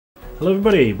Hello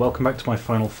everybody, welcome back to my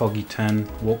final Foggy 10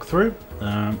 walkthrough.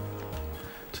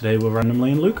 Today we're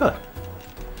randomly in Luca.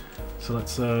 So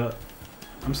let's,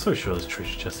 I'm so sure there's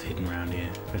treasure just hidden around here.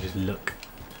 I just look.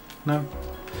 No.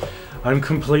 I'm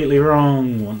completely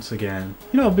wrong once again.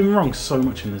 You know, I've been wrong so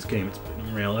much in this game, it's been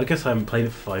unreal. I guess I haven't played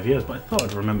it for 5 years, but I thought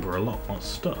I'd remember a lot more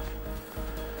stuff.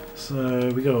 So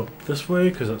we go up this way,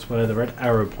 because that's where the red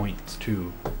arrow points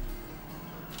to.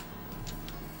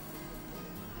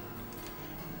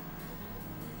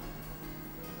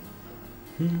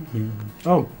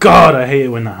 Oh god, I hate it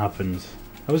when that happens.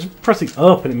 I was pressing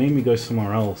up and it made me go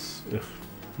somewhere else. Ugh.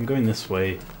 I'm going this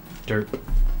way. Dirt.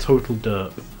 Total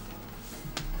dirt.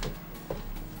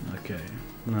 Okay.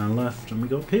 Now left and we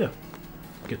go up here.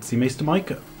 Get to see Maester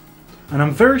Micah. And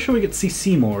I'm very sure we get to see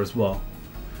Seymour as well.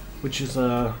 Which is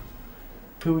who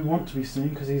we want to be seeing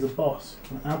because he's a boss.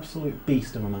 An absolute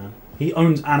beast of a man. He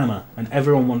owns anima and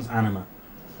everyone wants anima.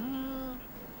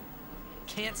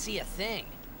 Can't see a thing.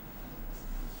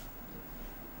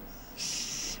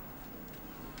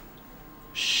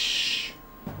 Shh.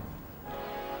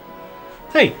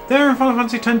 Hey, they're in Final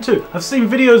Fantasy X too. I've seen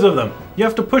videos of them. You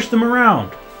have to push them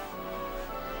around.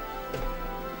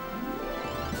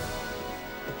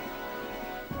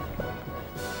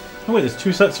 Oh wait, there's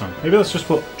two sets on. Maybe that's just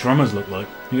what drummers look like.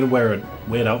 You're gonna wear a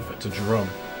weird outfit to drum.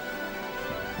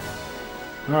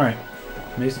 Alright.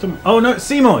 Oh no, it's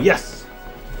Seymour! Yes!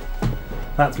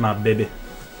 That's my baby.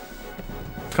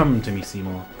 Come to me,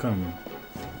 Seymour. Come.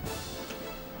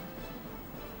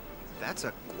 That's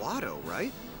a Guado,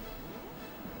 right?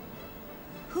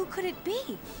 Who could it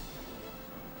be?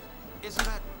 Isn't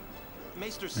that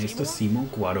Maester Seymour? Maester Seymour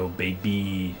Guado,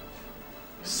 baby.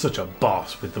 Such a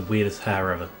boss with the weirdest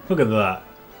hair ever. Look at that.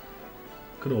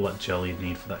 Look at all that gel you'd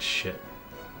need for that shit.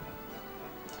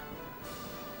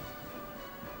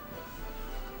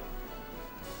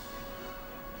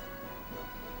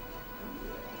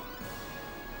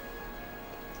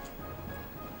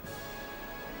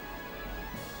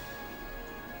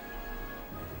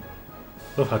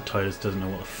 Love how Titus doesn't know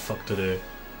what the fuck to do.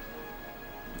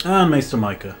 And Maester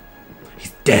Micah.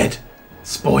 He's dead!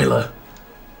 Spoiler!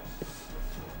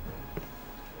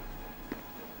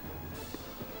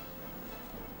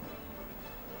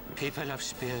 People of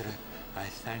Spirit, I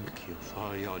thank you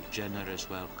for your generous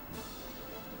welcome.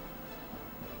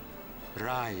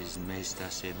 Rise, Maester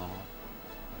Seymour,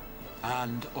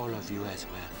 and all of you as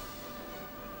well.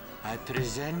 I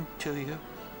present to you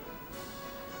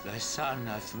the son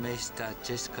of Maester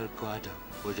Giskel Guado,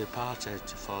 who departed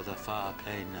for the far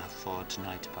plain a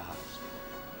fortnight past.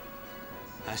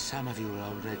 As some of you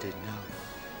already know,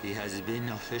 he has been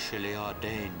officially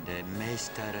ordained a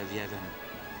Maester of Yevon.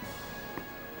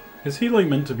 Is he like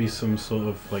meant to be some sort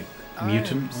of like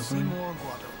mutant or something?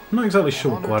 I'm not exactly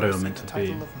sure what Guado are meant to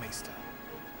be.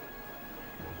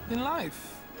 In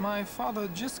life, my father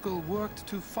Giskel worked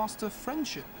to foster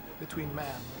friendship between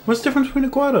man. What's the difference between a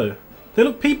Guado? They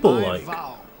look people-like. I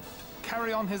vow to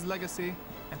carry on his legacy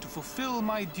and to fulfill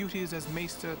my duties as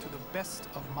Maester to the best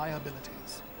of my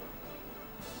abilities.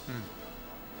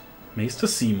 Maester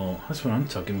Seymour, that's what I'm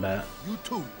talking about. You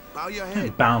too. Bow your I head.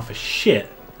 ain't bound for shit,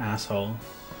 asshole.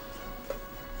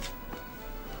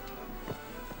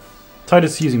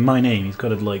 Titus using my name, he's got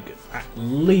to like at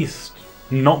least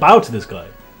not bow to this guy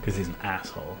because he's an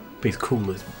asshole. But he's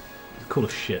cool as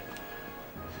shit.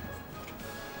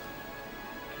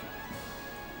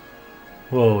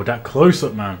 Whoa, that close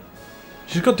up, man.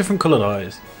 She's got different coloured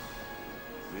eyes.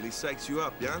 Really psychs you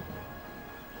up, yeah?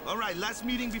 All right, last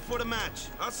meeting before the match.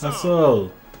 That's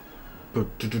all. Oh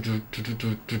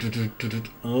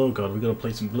god, we gotta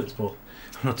play some blitzball.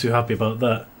 I'm not too happy about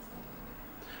that.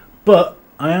 But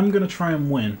I am gonna try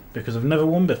and win because I've never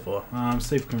won before. I'm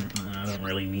safe. I don't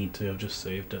really need to. I've just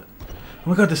saved it. Oh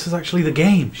my god, this is actually the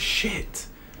game. Shit.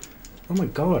 Oh my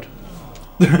god.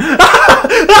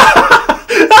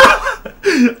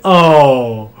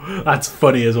 Oh, that's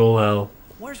funny as all hell.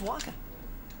 Where's Waka?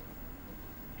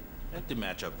 Let the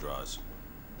matchup draws.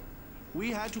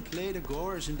 We had to play the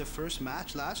Goers in the first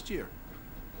match last year.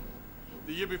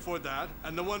 The year before that,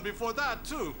 and the one before that,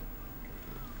 too.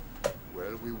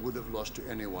 Well, we would have lost to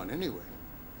anyone anyway.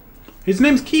 His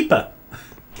name's Keeper.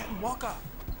 Get Waka!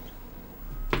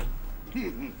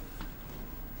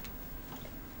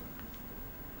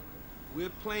 We're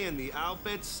playing the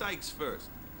Albert Sykes first.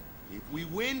 If we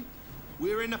win,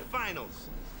 we're in the finals.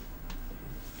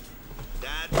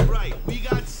 That's right, we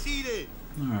got seeded.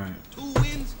 Alright. 2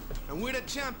 wins, and we're the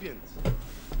champions.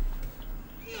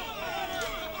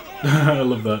 I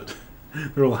love that.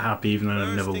 They're all happy even though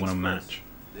they've never First won a things match.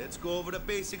 first. Let's go over the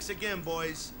basics again,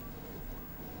 boys.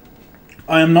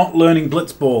 I am not learning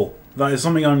blitzball. That is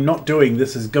something I'm not doing.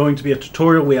 This is going to be a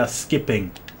tutorial we are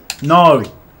skipping. No!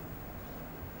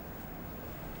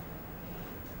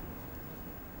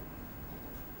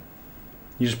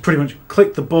 You just pretty much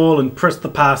click the ball and press the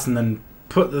pass and then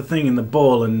put the thing in the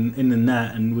ball and in the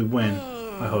net and we win.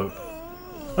 I hope.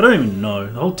 I don't even know.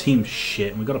 The whole team's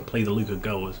shit and we've got to play the Luca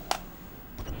goers.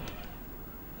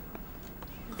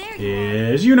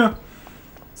 Here's Yuna.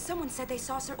 Someone said they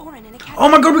saw Sir Oren in a cabin. Oh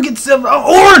my god, we get silver.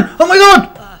 Oh, Oren! Oh my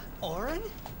god! Oren?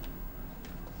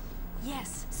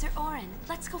 Yes, Sir Oren.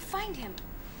 Let's go find him.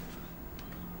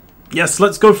 Yes,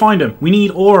 let's go find him. We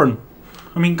need Oren.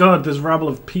 I mean, god, this rabble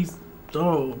of peace.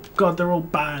 Oh god, they're all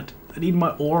bad. I need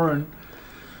my Oren.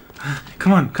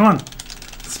 Come on, come on.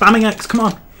 Spamming X, come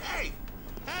on. Hey!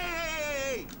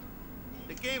 Hey!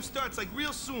 The game starts like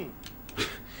real soon.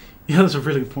 Yeah, that's a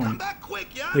really good Come point. back quick,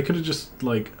 yeah? They could have just,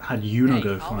 like, had Yuna Hey, go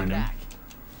I'll be find him. back.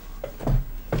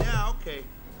 Yeah, okay.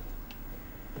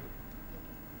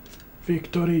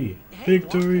 Victory! Hey,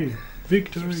 Victory! You're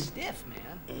Victory! stiff,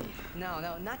 man.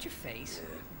 No, not your face.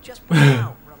 Just breathe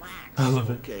out. Relax. I love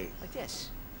it. Okay. Like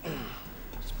this.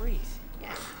 Just breathe.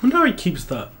 Yeah. I wonder how he keeps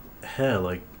that hair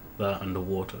like that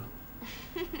underwater.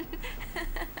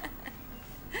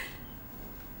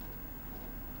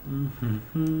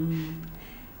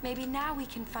 Maybe now we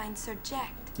can find Sir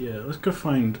Jack. Yeah, let's go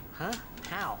find... Huh?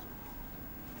 How?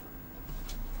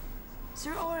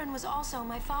 Sir Oren was also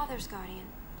my father's guardian.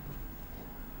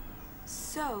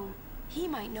 So, he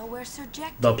might know where Sir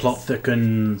Jack The is. plot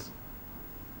thickens.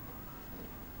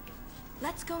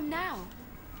 Let's go now.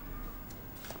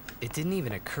 It didn't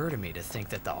even occur to me to think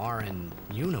that the Aaron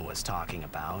Yuna was talking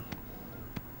about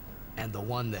and the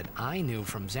one that I knew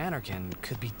from Xanarkand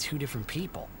could be two different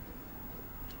people.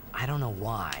 I don't know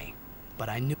why, but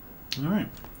I knew. Alright,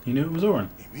 he knew it was Oren.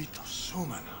 Imito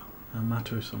sumana.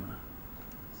 Amato Summoner.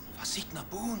 Vasikna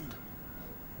bund.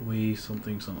 We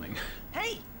something something.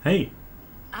 Hey! Hey!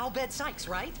 Albed Sykes,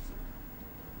 right?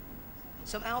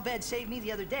 Some Albed saved me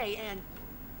the other day, and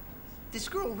this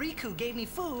girl Riku gave me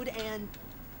food, and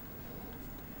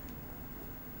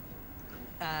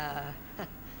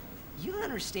you don't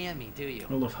understand me, do you?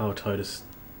 I love how Titus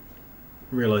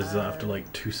realizes that after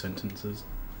like 2 sentences.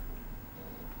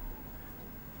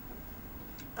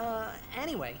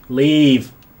 Anyway,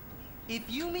 Leave! if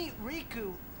you meet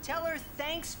Riku, tell her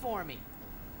thanks for me.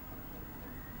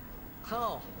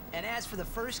 Oh, and as for the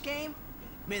first game,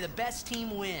 may the best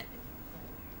team win.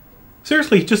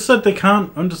 Seriously, he just said they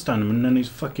can't understand him and then he's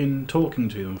fucking talking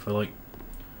to them for like,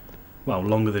 well,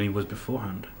 longer than he was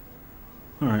beforehand.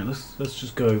 Alright, let's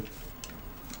just go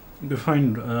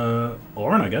find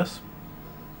Oren, I guess.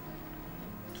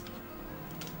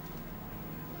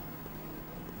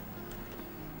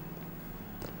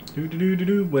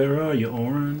 Where are you,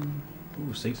 Oren?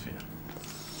 Ooh, safe sphere.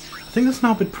 I think there's an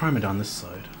Albid Primer down this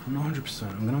side. I'm not 100%.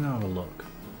 I'm gonna go have a look.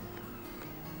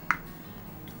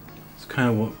 It's kind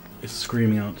of what is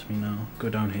screaming out to me now. Go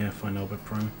down here, find Albid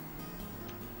Primer.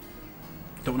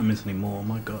 Don't want to miss any more. Oh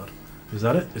my god. Is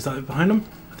that it? Is that it behind him?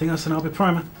 I think that's an Albid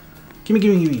Primer. Gimme,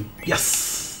 gimme, gimme.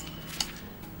 Yes!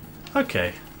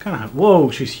 Okay. Kind of.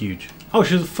 Whoa, she's huge. Oh,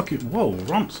 she's a fucking. Whoa,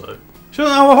 Ronso. She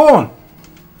doesn't have a horn!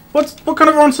 What kind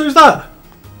of Ronso is that?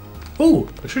 Ooh,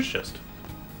 a treasure chest.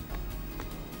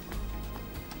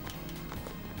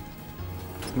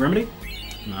 Remedy?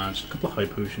 Nah, just a couple of high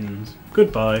potions.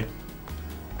 Goodbye.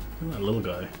 Look at that little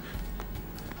guy.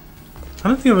 I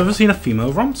don't think I've ever seen a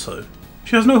female Ronso.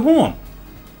 She has no horn.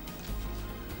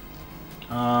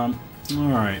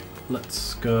 Alright,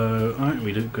 let's go. Alright,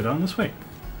 we did go down this way.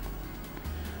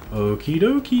 Okie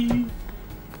dokie.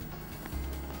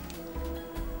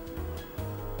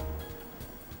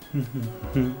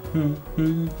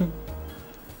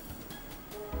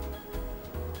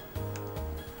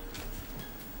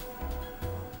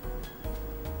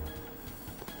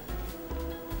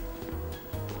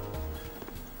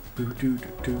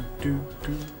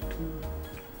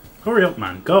 Hurry up,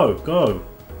 man. Go, go.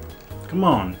 Come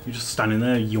on. You're just standing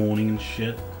there yawning and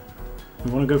shit.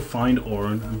 We want to go find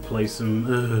Oren and play some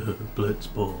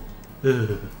Blitzball.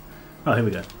 Oh, here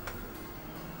we go.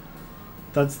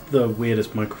 That's the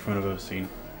weirdest microphone I've ever seen.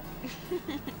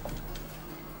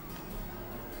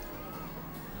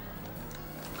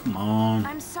 Come on.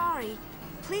 I'm sorry.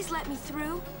 Please let me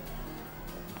through.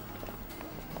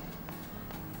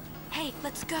 Hey,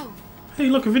 let's go. Hey,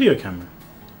 look, a video camera.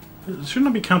 Shouldn't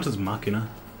that be counted as Machina?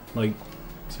 Like,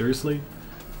 seriously?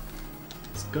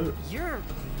 Let's go. You're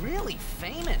really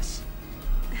famous.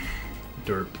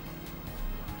 Derp.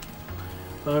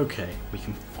 Okay, we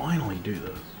can finally do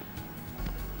this.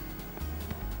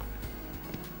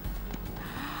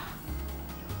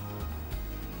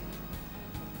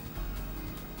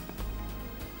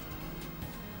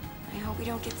 we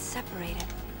don't get separated.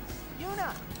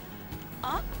 Yuna!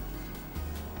 Huh?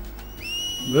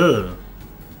 Ugh.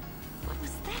 What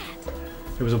was that?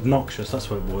 It was obnoxious,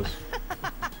 that's what it was.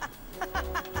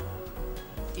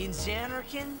 In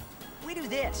Xanarkin, we do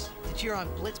this to cheer on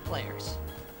Blitz players.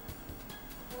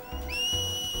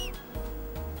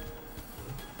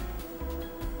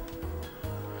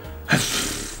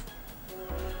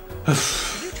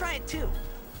 You try it too.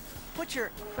 Put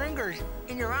your fingers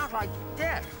in your mouth like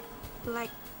this.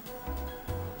 Like...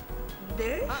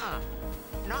 this?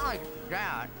 Not like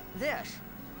that. This.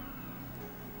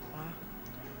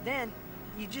 Then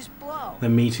you just blow. The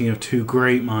meeting of two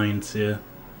great minds here.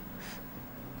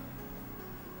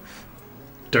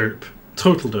 Derp.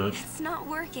 Total derp. It's not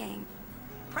working.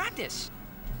 Practice.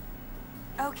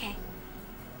 Okay.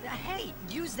 Hey,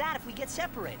 use that if we get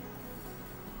separated.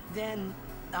 Then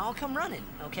I'll come running,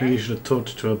 okay? Maybe you should have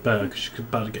talked to her better because she's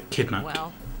about to get kidnapped.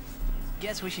 Well,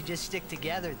 guess we should just stick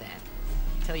together then.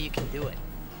 Till you can do it.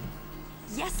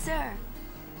 Yes, sir.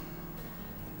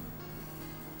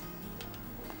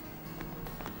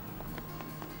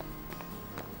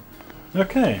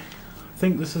 Okay. I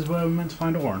think this is where we're meant to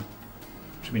find Orin.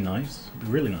 Should be nice. Should be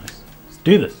really nice. Let's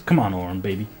do this. Come on, Orin,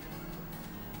 baby.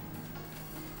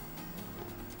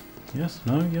 Yes,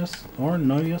 no, yes, Orin,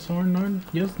 no, yes, Orin, no,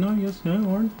 yes, no, yes, no,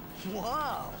 Orin.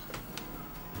 Whoa!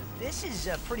 This is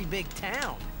a pretty big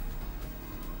town.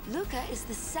 Luca is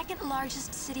the second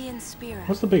largest city in Spira.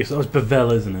 What's the biggest? Oh, it's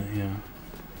Bevel, isn't it? Yeah.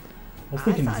 I was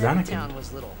thinking I thought every Xanarkin. town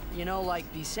was little. You know, like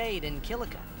Besaid and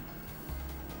Kilika.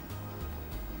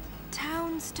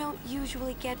 Towns don't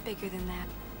usually get bigger than that.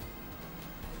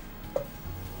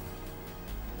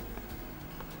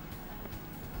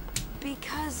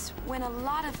 Because when a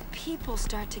lot of people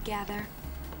start to gather...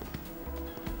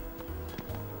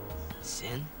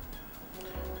 Sin?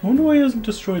 I wonder why he hasn't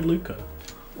destroyed Luca.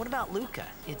 What about Luca?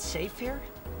 It's safe here?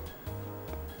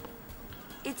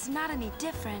 It's not any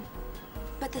different,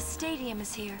 but the stadium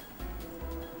is here.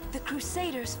 The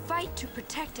Crusaders fight to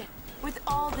protect it with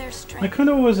all their I strength. kind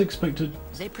of always expected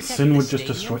They protected Sin the would just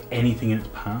stadium? destroy anything in its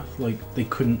path. Like, they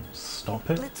couldn't stop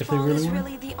it if they Blitzball really is wanted.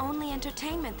 really the only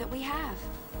entertainment that we have.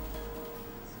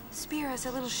 Spira's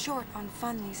a little short on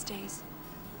fun these days.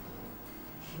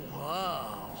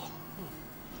 Whoa.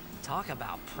 Talk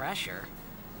about pressure.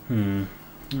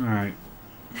 Alright.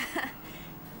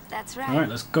 That's right. Alright,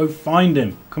 let's go find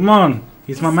him. Come on.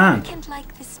 He's my man. Is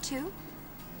like this too?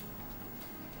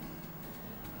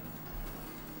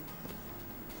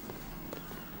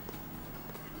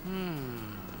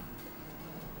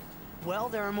 Well,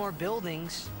 there are more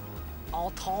buildings.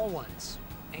 All tall ones.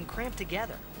 And cramped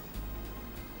together.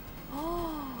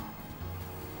 Oh.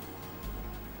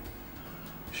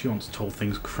 She wants tall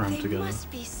things crammed They together. must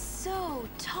be so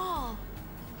tall.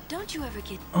 Don't you ever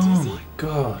get Oh dizzy? my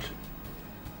god.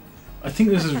 I think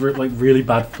this is like really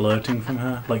bad flirting from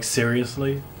her. Like,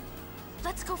 seriously.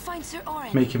 Let's go find Sir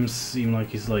Orin. Make him seem like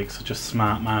he's like such a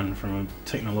smart man from a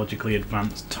technologically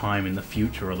advanced time in the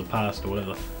future or the past or whatever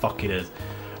the fuck it is.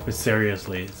 But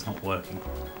seriously, it's not working.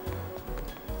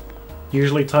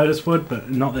 Usually Titus would, but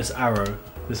not this Aaro.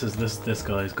 This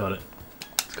guy's got it.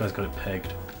 This guy's got it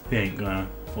pegged. He ain't gonna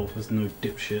fall for no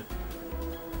dipshit.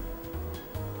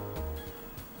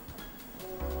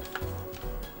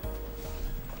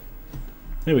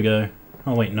 There we go.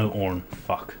 Oh wait, no Orn.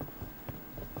 Fuck.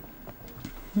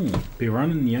 Be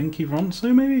running Yankee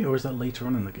Ronso maybe? Or is that later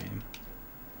on in the game?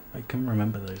 I can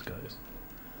remember those guys.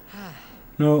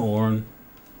 No Orn.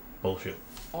 Bullshit.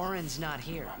 Orin's not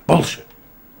here. Bullshit!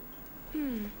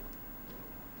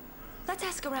 Let's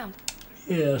ask around.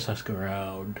 Yeah, let's ask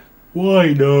around.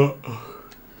 Why not?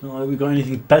 It's not like we've got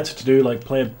anything better to do like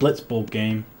play a blitzball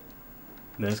game.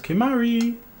 There's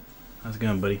Kimari. How's it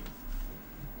going, buddy?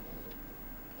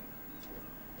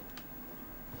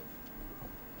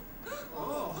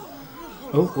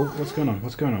 Oh, what's going on?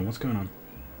 What's going on? What's going on?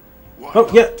 Oh,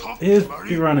 yeah, here's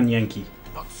Biran and Yankee.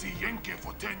 Not see Yankee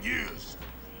for 10 years.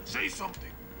 Say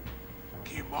something.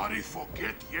 Kimari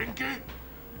forget Yankee?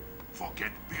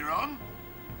 Forget Biran?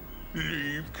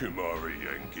 Leave Kimari,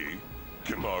 Yankee.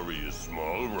 Kimari is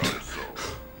small,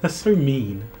 Ronso. That's so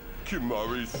mean.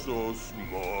 Kimari's so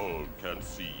small, can't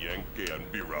see Yankee and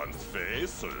Biran's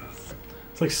faces.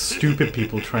 It's like stupid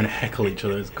people trying to heckle each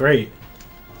other. It's great.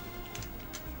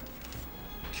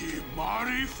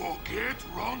 Kimari forget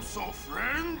Ronso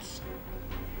friends?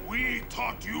 We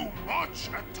taught you much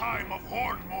at time of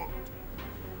Hornmold.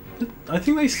 I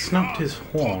think they snapped his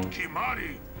horn. Taught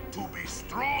Kimari to be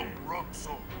strong,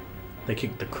 Ronso. They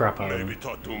kicked the crap out of Maybe him.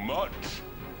 taught too much.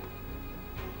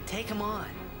 Take him on.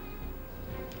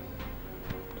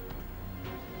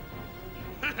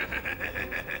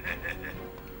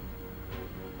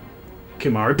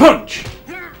 Kimari punch!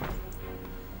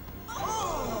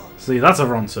 See, that's a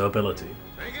Ronso ability.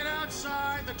 Take it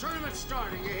outside. The tournament's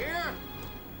starting. You hear?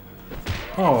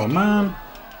 Oh man.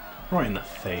 Right in the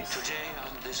face. Today,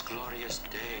 on this glorious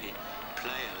day,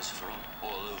 players from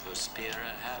all over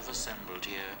Spira have assembled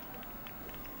here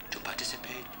to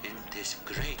participate in this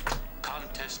great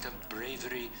contest of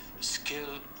bravery,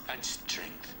 skill, and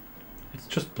strength. It's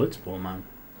just Blitzball, man.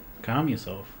 Calm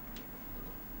yourself.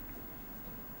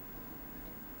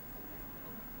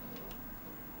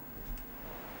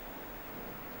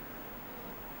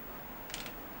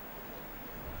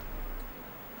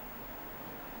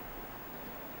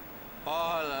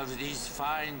 All of these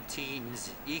fine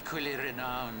teams, equally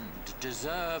renowned,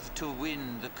 deserve to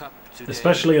win the cup today.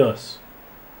 Especially us.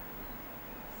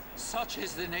 Such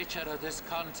is the nature of this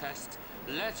contest.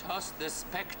 Let us, the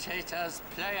spectators,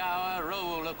 play our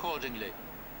role accordingly.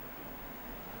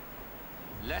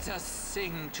 Let us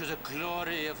sing to the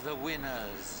glory of the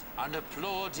winners and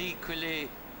applaud equally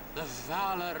the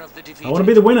valor of the defeated. I want to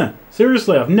be the winner.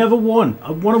 Seriously, I've never won.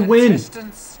 I want to win.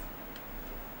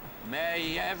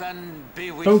 May heaven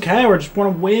be with Don't care, I just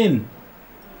want to win.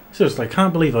 Seriously, I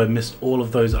can't believe I missed all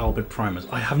of those Albert Primers.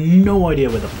 I have no idea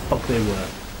where the fuck they were.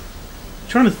 I'm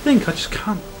trying to think, I just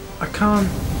can't. I can't.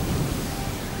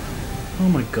 Oh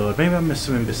my god, maybe I missed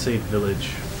some in Besieged Village.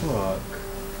 Fuck.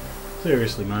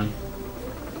 Seriously, man.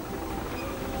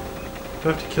 Do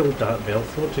I have to kill that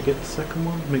Baleford to get the second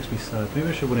one? It makes me sad. Maybe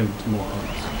I should win him some more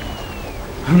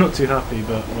hearts. I'm not too happy,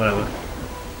 but whatever.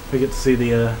 We get to see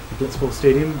the Blitzball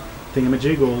Stadium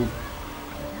thingamajig all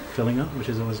filling up, which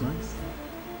is always nice.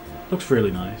 Looks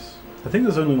really nice. I think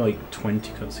there's only like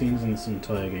 20 cutscenes in this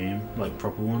entire game, like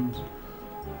proper ones.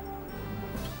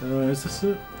 Is this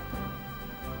it?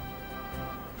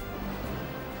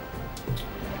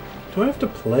 Do I have to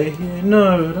play here?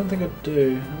 No, I don't think I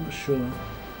do. I'm not sure.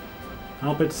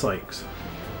 Albert Sykes.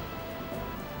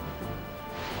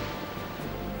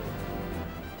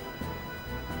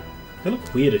 They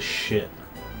look weird as shit.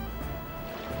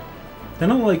 They're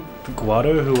not like the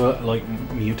Guado who are like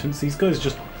mutants. These guys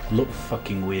just look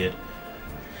fucking weird.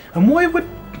 And why would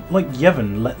like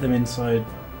Yevon let them inside,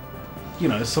 you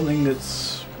know, something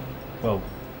that's, well,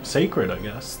 sacred, I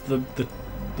guess. The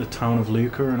town of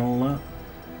Luca and all that.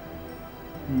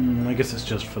 I guess it's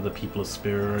just for the people of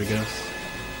Spira, I guess.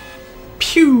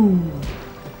 Pew!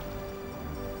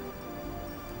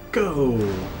 Go!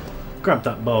 Grab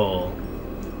that ball.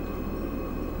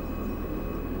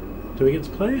 Do we get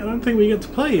to play? I don't think we get to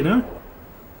play, you know?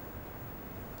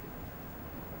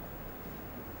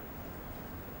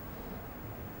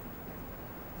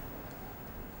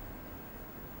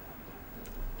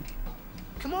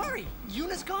 Kamari!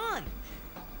 Yuna's gone!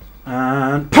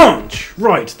 And punch!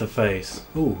 Right to the face.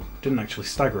 Ooh, didn't actually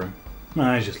stagger him.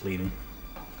 Nah, he's just leaving.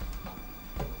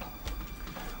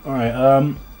 Alright,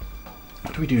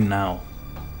 what do we do now?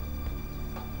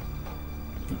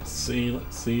 Let's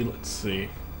see.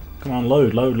 Come on,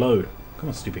 load. Come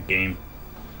on, stupid game.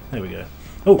 There we go.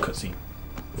 Oh, cutscene.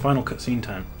 Final cutscene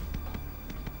 10.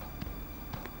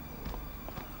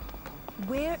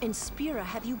 Where in Spira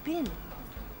have you been?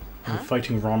 I'm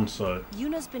fighting Ronso.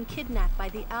 Yuna's been kidnapped by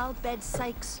the Al-Bed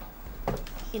Sykes.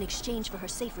 In exchange for her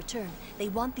safe return, they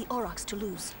want the Aurochs to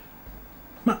lose.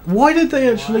 Man, why did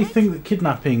they actually think that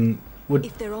kidnapping would...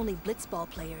 If they're only Blitzball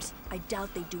players, I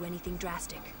doubt they'd do anything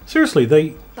drastic. Seriously,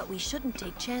 they... But we shouldn't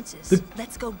take chances.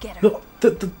 Let's go get her.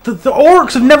 The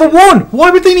Aurochs have never won!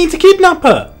 Why would they need to kidnap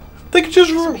her? They could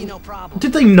just... No problem.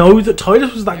 Did they know that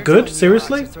Titus was that good?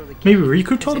 Seriously? Maybe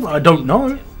Riku told them? I don't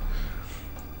know.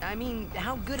 I mean,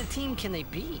 how good a team can they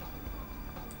be?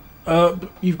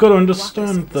 You've got to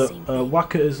understand that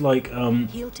Waka is like,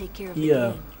 He'll take care of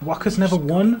yeah, Waka's never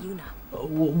won.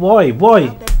 Why? Why?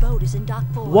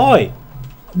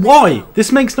 Why?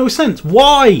 This makes no sense.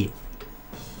 Why?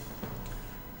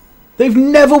 They've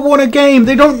never won a game.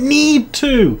 They don't need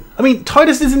to. I mean,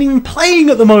 Titus isn't even playing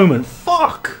at the moment.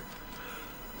 Fuck.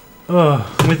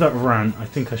 With that rant, I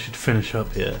think I should finish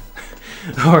up here.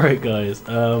 Alright, guys.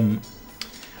 Alright,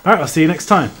 I'll see you next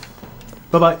time.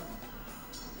 Bye-bye.